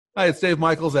Hi, it's Dave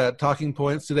Michaels at Talking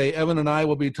Points. Today, Evan and I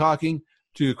will be talking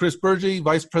to Chris Burgee,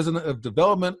 Vice President of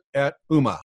Development at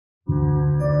Ooma.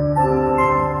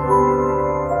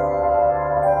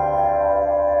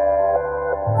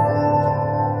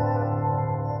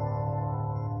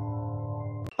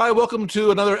 Hi, welcome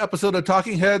to another episode of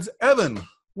Talking Heads. Evan,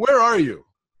 where are you?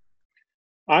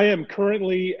 I am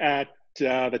currently at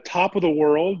the top of the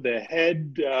world, the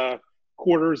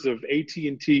headquarters of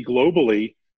AT&T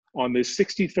globally on the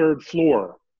 63rd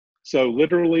floor. So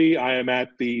literally, I am at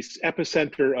the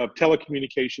epicenter of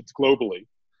telecommunications globally.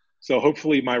 So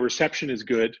hopefully my reception is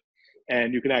good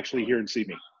and you can actually hear and see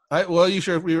me.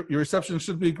 Your reception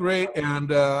should be great.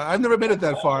 And I've never made it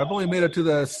that far. I've only made it to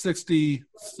the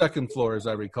 62nd floor, as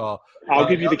I recall. I'll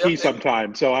give you the key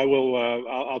sometime. So I will.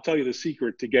 I'll tell you the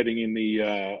secret to getting in the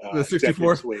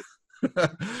 64th suite.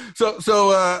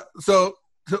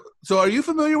 So are you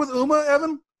familiar with Ooma,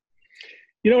 Evan?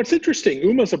 You know, it's interesting.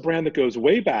 Ooma is a brand that goes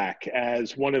way back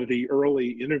as one of the early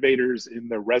innovators in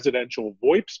the residential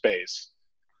VoIP space.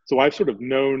 So I've sort of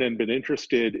known and been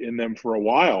interested in them for a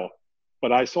while,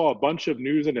 but I saw a bunch of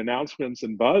news and announcements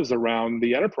and buzz around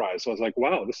the enterprise. So I was like,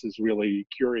 wow, this is really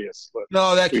curious.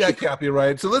 No, that can't be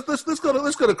right. So let's go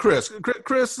to Chris.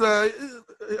 Chris, are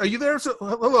you there? So,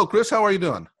 hello, Chris. How are you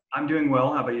doing? I'm doing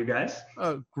well. How about you guys?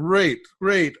 Great.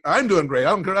 I'm doing great. I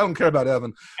don't care about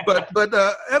Evan, but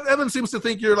Evan seems to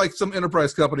think you're like some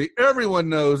enterprise company. Everyone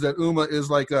knows that Ooma is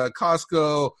like a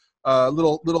Costco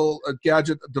little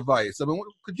gadget device. I mean,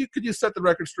 could you set the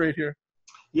record straight here?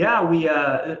 Yeah, we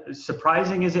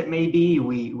surprising as it may be,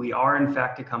 we are in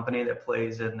fact a company that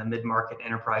plays in the mid-market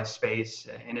enterprise space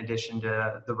in addition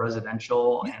to the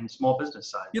residential and small business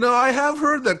side. You know, I have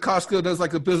heard that Costco does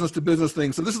like a business-to-business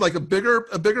thing. So this is like a bigger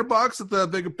box at the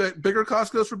bigger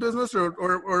Costco's for business,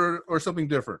 or something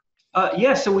different. So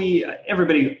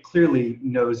everybody clearly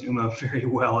knows Ooma very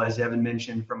well, as Evan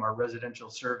mentioned, from our residential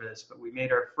service. But we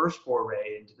made our first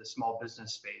foray into the small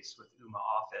business space with Ooma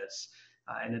Office.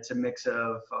 And it's a mix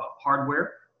of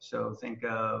hardware, so think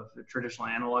of the traditional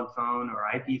analog phone or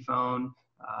IP phone,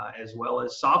 as well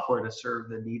as software to serve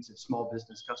the needs of small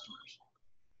business customers.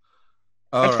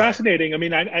 That's fascinating. I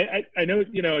mean, I know,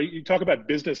 you know, you talk about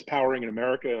business powering in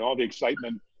America and all the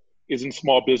excitement is in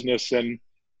small business, and,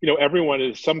 you know, everyone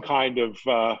is some kind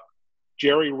of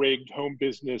jerry-rigged home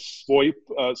business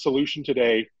VoIP solution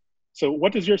today. So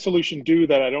what does your solution do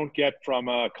that I don't get from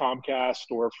Comcast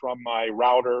or from my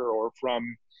router or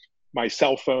from my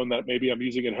cell phone that maybe I'm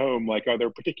using at home? Like, are there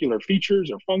particular features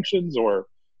or functions or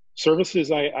services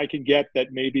I can get that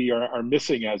maybe are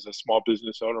missing as a small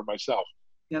business owner myself?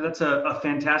 Yeah, that's a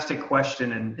fantastic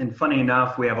question. And funny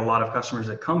enough, we have a lot of customers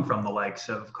that come from the likes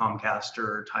of Comcast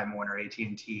or Time Warner,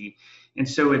 AT&T. And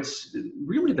so it's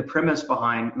really the premise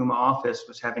behind Ooma Office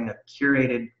was having a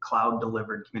curated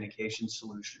cloud-delivered communication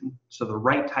solution. So the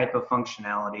right type of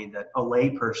functionality that a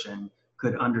layperson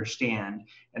could understand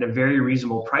at a very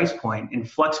reasonable price point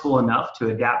and flexible enough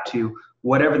to adapt to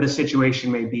whatever the situation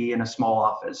may be in a small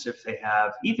office. If they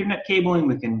have Ethernet cabling,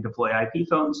 we can deploy IP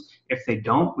phones. If they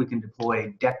don't, we can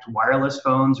deploy decked wireless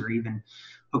phones or even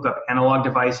hook up analog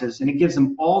devices. And it gives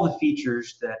them all the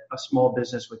features that a small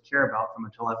business would care about from a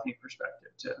telephony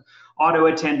perspective, to auto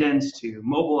attendance, to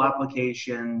mobile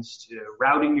applications, to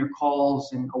routing your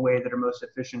calls in a way that are most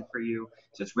efficient for you.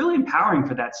 So it's really empowering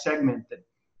for that segment that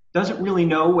doesn't really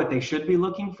know what they should be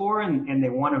looking for, and they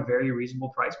want a very reasonable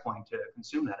price point to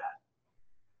consume that at.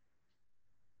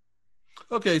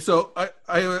 Okay, so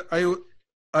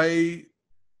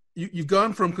you've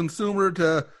gone from consumer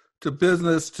to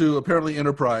business to apparently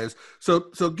enterprise. So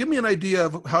give me an idea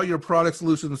of how your product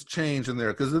solutions change in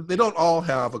there, because they don't all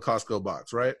have a Costco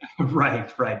box, right?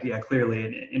 Right. Yeah,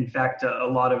 clearly. In fact, a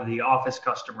lot of the office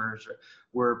customers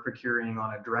were procuring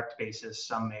on a direct basis.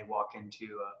 Some may walk into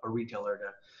a retailer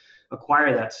to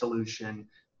acquire that solution.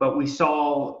 But we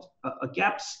saw a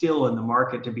gap still in the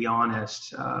market, to be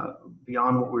honest,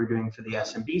 beyond what we were doing for the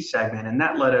SMB segment. And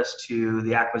that led us to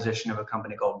the acquisition of a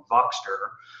company called Voxter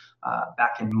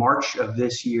back in March of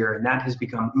this year. And that has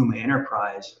become Ooma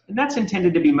Enterprise. And that's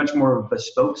intended to be much more of a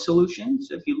bespoke solution.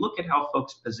 So if you look at how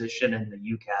folks position in the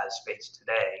UCaaS space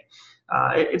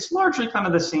today, it's largely kind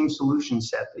of the same solution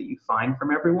set that you find from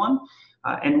everyone.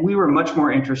 And we were much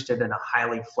more interested in a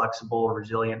highly flexible,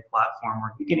 resilient platform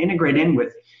where you can integrate in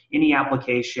with any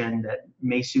application that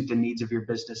may suit the needs of your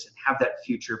business and have that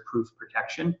future-proof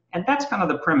protection. And that's kind of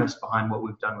the premise behind what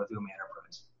we've done with Ooma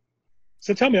Enterprise.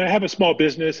 So tell me, I have a small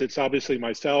business. It's obviously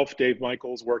myself, Dave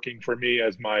Michaels, working for me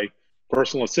as my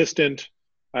personal assistant.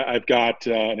 I've got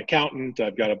an accountant.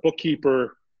 I've got a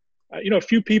bookkeeper, a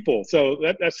few people. So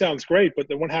that sounds great. But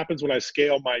then what happens when I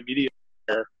scale my media?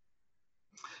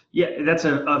 Yeah, that's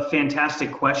a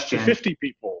fantastic question. 50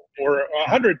 people or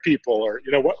 100 people, or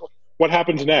what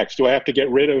happens next? Do I have to get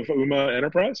rid of Ooma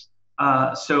Enterprise?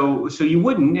 So you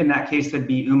wouldn't. In that case, that'd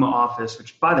be Ooma Office,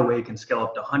 which, by the way, can scale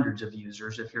up to hundreds of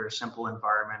users if you're a simple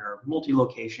environment or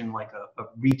multi-location, like a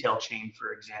retail chain,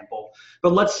 for example.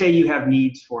 But let's say you have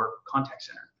needs for contact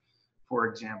center, for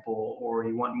example, or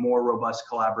you want more robust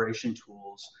collaboration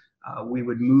tools. We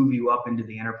would move you up into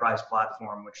the enterprise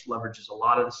platform, which leverages a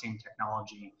lot of the same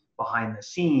technology behind the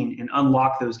scene and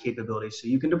unlock those capabilities so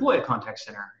you can deploy a contact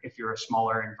center if you're a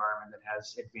smaller environment that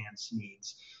has advanced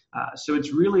needs. So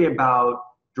it's really about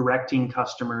directing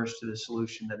customers to the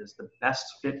solution that is the best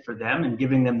fit for them and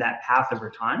giving them that path over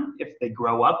time if they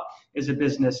grow up as a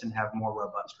business and have more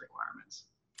robust requirements.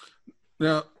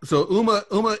 Now, so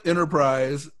Ooma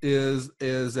Enterprise is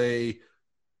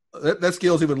that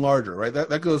scales even larger, right?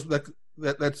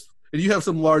 That's you have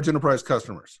some large enterprise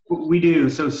customers. We do.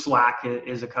 So Slack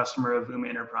is a customer of Ooma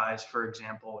Enterprise, for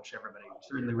example, which everybody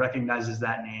certainly recognizes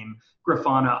that name.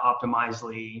 Grafana,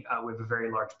 Optimizely, we have a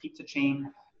very large pizza chain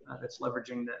that's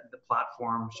leveraging the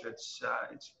platform. So it's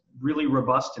really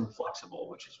robust and flexible,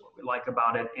 which is what we like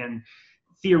about it. And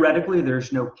theoretically,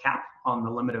 there's no cap on the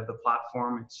limit of the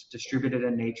platform. It's distributed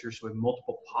in nature, so we have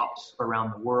multiple POPs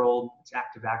around the world. It's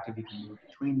active-active. You can move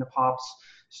between the POPs.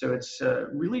 So it's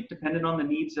really dependent on the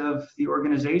needs of the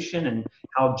organization and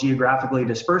how geographically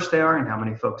dispersed they are and how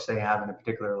many folks they have in a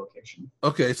particular location.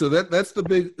 Okay, so that's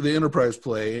the enterprise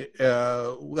play.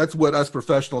 That's what us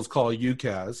professionals call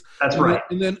UCaaS. That's right.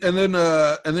 And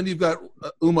then you've got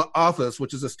Ooma Office,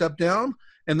 which is a step down,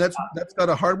 and that's got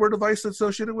a hardware device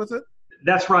associated with it.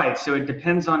 That's right. So it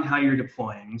depends on how you're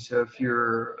deploying. So if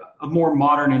you're a more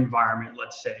modern environment,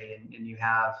 let's say, and you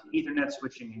have Ethernet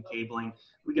switching and cabling,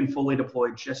 we can fully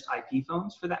deploy just IP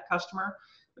phones for that customer.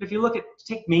 But if you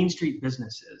take Main Street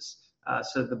businesses,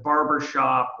 so the barber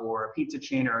shop or a pizza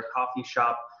chain or a coffee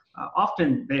shop,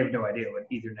 often they have no idea what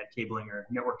Ethernet cabling or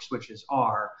network switches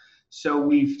are. So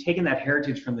we've taken that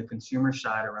heritage from the consumer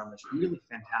side around this really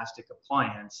fantastic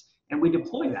appliance, and we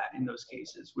deploy that in those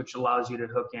cases, which allows you to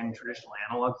hook in traditional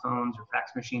analog phones or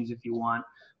fax machines if you want,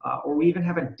 or we even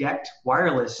have a DECT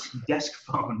wireless desk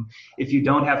phone if you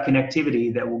don't have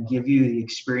connectivity that will give you the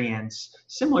experience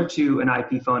similar to an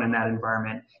IP phone in that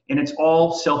environment. And it's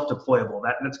all self-deployable.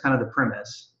 That's kind of the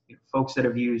premise. Folks that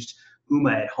have used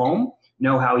Ooma at home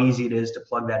know how easy it is to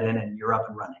plug that in and you're up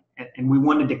and running. And we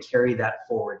wanted to carry that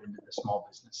forward into the small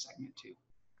business segment too.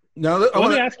 Now, let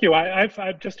me ask you,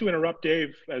 I've just to interrupt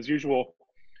Dave, as usual,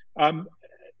 one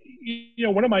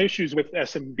of my issues with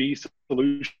SMB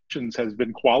solutions has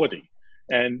been quality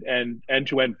and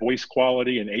end-to-end voice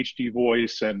quality and HD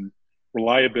voice and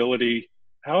reliability.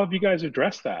 How have you guys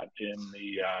addressed that in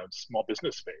the small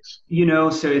business space?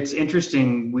 So it's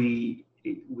interesting. We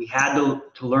had to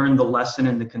learn the lesson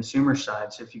in the consumer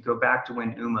side. So if you go back to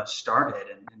when Ooma started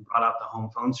and brought out the home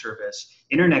phone service,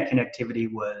 internet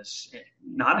connectivity was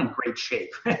not in great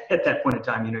shape at that point in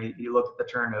time. You look at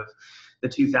the turn of the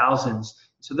 2000s.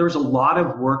 So there was a lot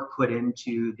of work put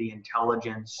into the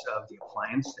intelligence of the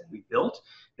appliance that we built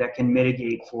that can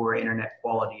mitigate for internet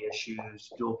quality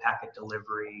issues, dual packet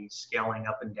delivery, scaling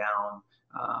up and down,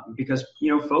 because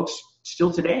folks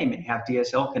still today may have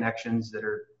DSL connections that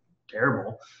are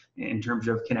terrible in terms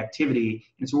of connectivity.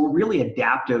 And so we're really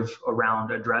adaptive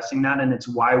around addressing that. And it's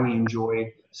why we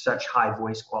enjoy such high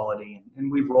voice quality.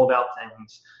 And we've rolled out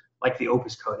things like the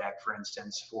Opus codec, for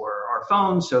instance, for our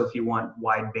phones. So if you want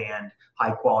wideband,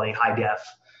 high quality, high def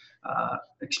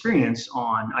experience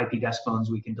on IP desk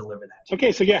phones, we can deliver that to you.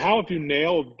 Okay, so how have you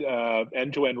nailed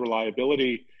end-to-end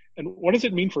reliability? And what does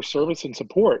it mean for service and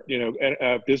support?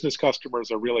 Business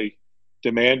customers are really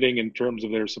demanding in terms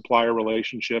of their supplier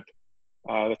relationship.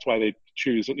 That's why they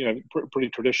choose, pretty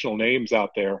traditional names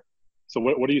out there. So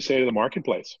what do you say to the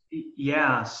marketplace?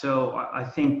 Yeah, so I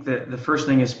think that the first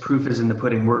thing is proof is in the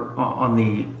pudding. We're on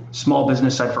the small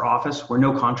business side for Office, we're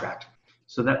no contract.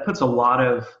 So that puts a lot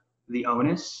of the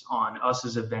onus on us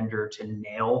as a vendor to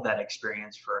nail that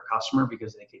experience for a customer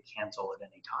because they could cancel at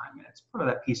any time. And it's part of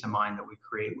that peace of mind that we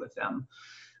create with them.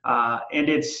 And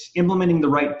it's implementing the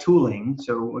right tooling.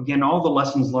 So again, all the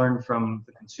lessons learned from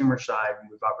the consumer side, and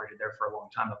we've operated there for a long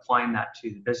time, applying that to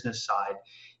the business side.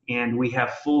 And we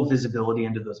have full visibility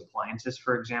into those appliances,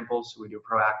 for example. So we do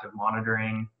proactive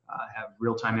monitoring, have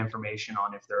real-time information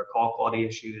on if there are call quality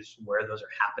issues, where those are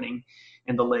happening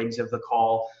in the legs of the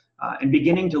call, and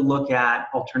beginning to look at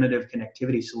alternative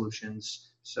connectivity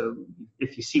solutions. So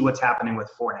if you see what's happening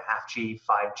with 4.5G,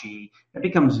 5G, that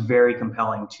becomes very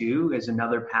compelling too, as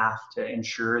another path to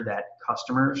ensure that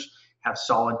customers have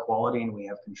solid quality and we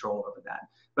have control over that.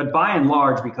 But by and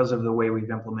large, because of the way we've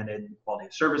implemented quality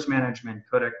of service management,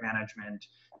 codec management,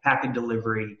 packet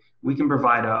delivery, we can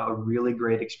provide a really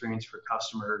great experience for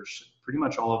customers pretty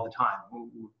much all of the time.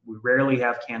 We rarely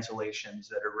have cancellations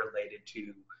that are related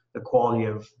to the quality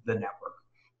of the network.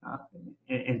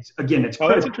 It's oh,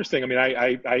 that's interesting. I mean,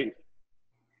 I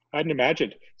hadn't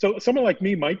imagined. So someone like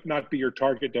me might not be your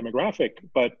target demographic,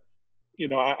 but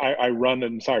I run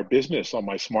an entire business on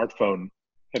my smartphone.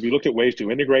 Have you looked at ways to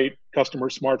integrate customer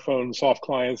smartphones, soft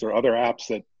clients, or other apps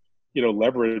that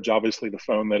leverage obviously the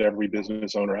phone that every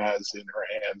business owner has in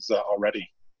her hands already?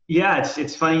 Yeah,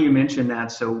 it's funny you mentioned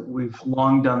that. So we've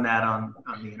long done that on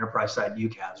the enterprise side,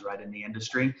 UCaaS, right, in the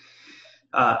industry.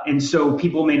 And so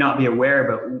people may not be aware,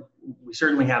 but we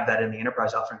certainly have that in the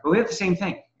enterprise offering. But we have the same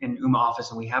thing in Ooma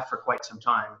Office, and we have for quite some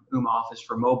time, Ooma Office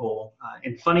for mobile.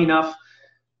 And funny enough,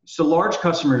 so large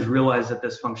customers realize that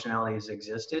this functionality has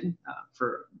existed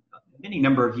for any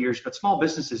number of years, but small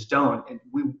businesses don't. And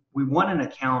we won an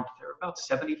account. There were about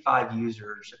 75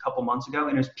 users a couple months ago,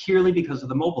 and it was purely because of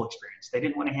the mobile experience. They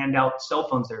didn't want to hand out cell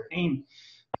phones they're paying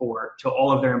for to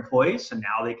all of their employees, and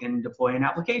now they can deploy an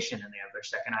application and they have their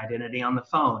second identity on the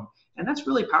phone. And that's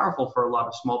really powerful for a lot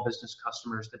of small business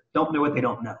customers that don't know what they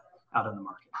don't know out in the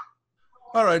market.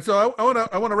 All right, so I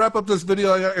want to wrap up this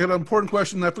video. I got an important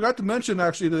question. I forgot to mention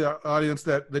actually to the audience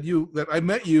that I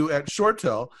met you at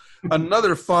ShoreTel,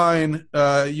 another fine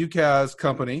UCaaS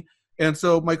company. And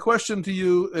so my question to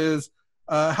you is,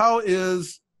 how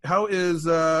is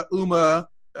Ooma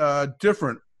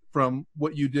different from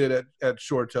what you did at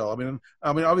ShoreTel?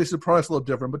 I mean, obviously the product's a little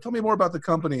different, but tell me more about the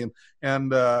company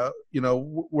and how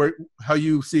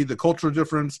you see the cultural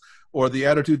difference or the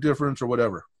attitude difference or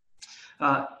whatever.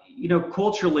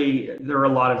 Culturally, there are a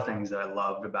lot of things that I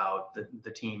loved about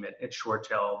the team at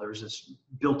ShoreTel. There's this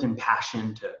built-in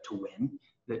passion to win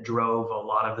that drove a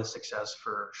lot of the success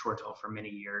for ShoreTel for many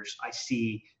years. I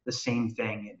see the same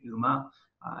thing at Ooma.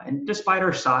 And despite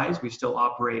our size, we still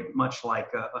operate much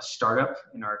like a startup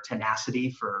in our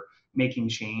tenacity for making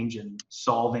change and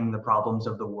solving the problems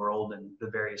of the world and the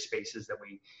various spaces that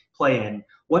we play in.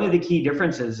 One of the key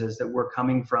differences is that we're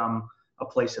coming from a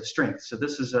place of strength. So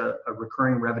this is a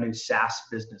recurring revenue SaaS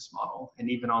business model. And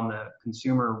even on the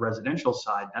consumer residential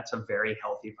side, that's a very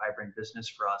healthy, vibrant business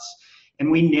for us.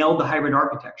 And we nailed the hybrid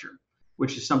architecture,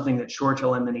 which is something that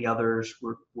ShoreTel and many others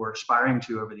were aspiring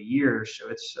to over the years. So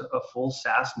it's a full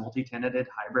SaaS, multi-tenanted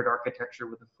hybrid architecture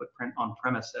with a footprint on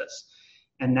premises.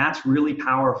 And that's really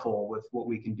powerful with what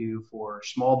we can do for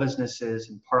small businesses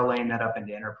and parlaying that up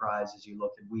into enterprise as you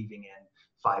look at weaving in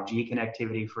 5G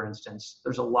connectivity, for instance.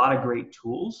 There's a lot of great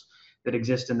tools that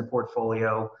exist in the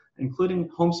portfolio, including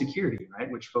home security, right,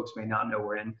 which folks may not know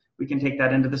we're in. We can take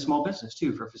that into the small business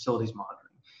too for facilities monitoring.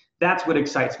 That's what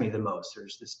excites me the most.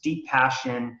 There's this deep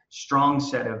passion, strong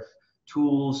set of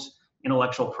tools,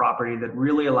 intellectual property that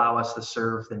really allow us to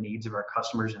serve the needs of our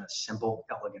customers in a simple,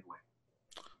 elegant way.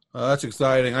 That's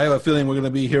exciting. I have a feeling we're going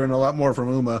to be hearing a lot more from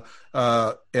Ooma,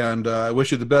 and I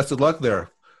wish you the best of luck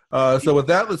there. So with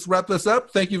that, let's wrap this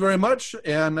up. Thank you very much.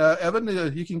 And Evan,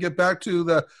 you can get back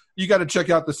to you got to check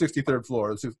out the 63rd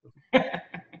floor.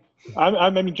 I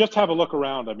mean, just have a look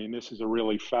around. I mean, this is a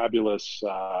really fabulous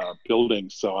building.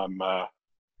 So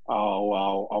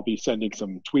I'll be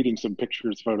tweeting some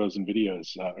pictures, photos, and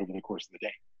videos over the course of the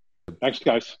day. Thanks,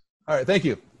 guys. All right. Thank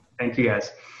you. Thank you,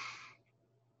 guys.